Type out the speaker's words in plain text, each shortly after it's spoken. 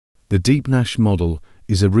The DeepNash model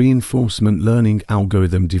is a reinforcement learning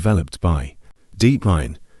algorithm developed by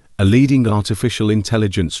DeepMind, a leading artificial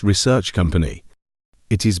intelligence research company.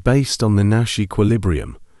 It is based on the Nash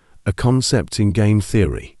Equilibrium, a concept in game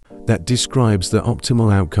theory that describes the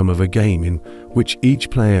optimal outcome of a game in which each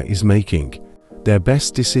player is making their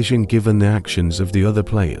best decision given the actions of the other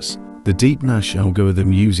players. The DeepNash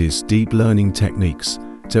algorithm uses deep learning techniques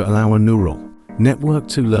to allow a neural network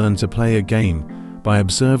to learn to play a game by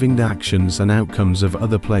observing the actions and outcomes of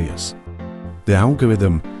other players. The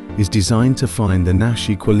algorithm is designed to find the Nash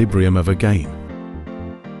equilibrium of a game,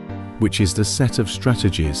 which is the set of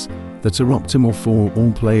strategies that are optimal for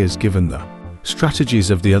all players given the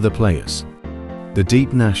strategies of the other players. The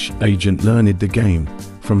DeepNash agent learned the game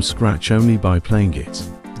from scratch only by playing it.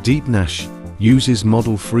 DeepNash uses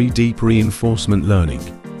model-free deep reinforcement learning.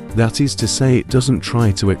 That is to say, it doesn't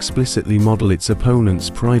try to explicitly model its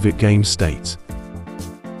opponent's private game state.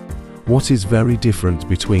 What is very different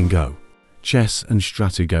between Go, chess and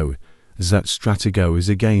Stratego is that Stratego is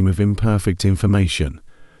a game of imperfect information.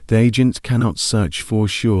 The agent cannot search for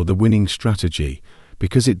sure the winning strategy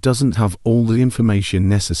because it doesn't have all the information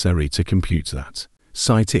necessary to compute that.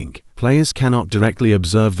 Citing, players cannot directly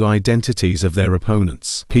observe the identities of their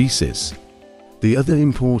opponent's pieces. The other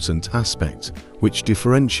important aspect which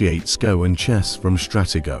differentiates Go and chess from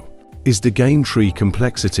Stratego is the game tree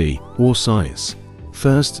complexity or size.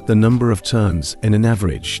 First, the number of turns in an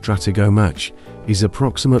average Stratego match is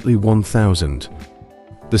approximately 1000.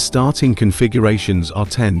 The starting configurations are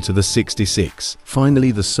 10 to the 66.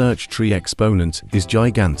 Finally, the search tree exponent is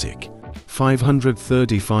gigantic,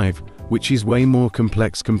 535, which is way more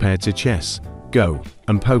complex compared to chess, Go,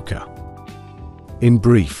 and poker. In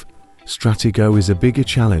brief, Stratego is a bigger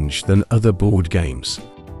challenge than other board games.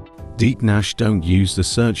 DeepNash don't use the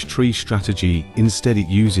search tree strategy, instead it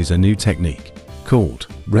uses a new technique called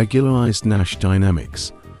regularized Nash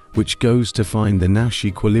Dynamics, which goes to find the Nash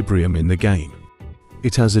equilibrium in the game.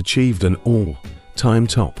 It has achieved an all-time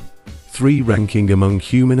top 3 ranking among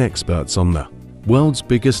human experts on the world's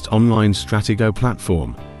biggest online Stratego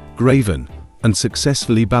platform, Graven, and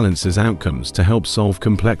successfully balances outcomes to help solve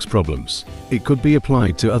complex problems. It could be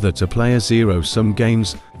applied to other player zero-sum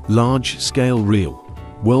games, large-scale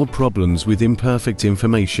real-world problems with imperfect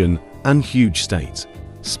information, and huge state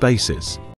spaces.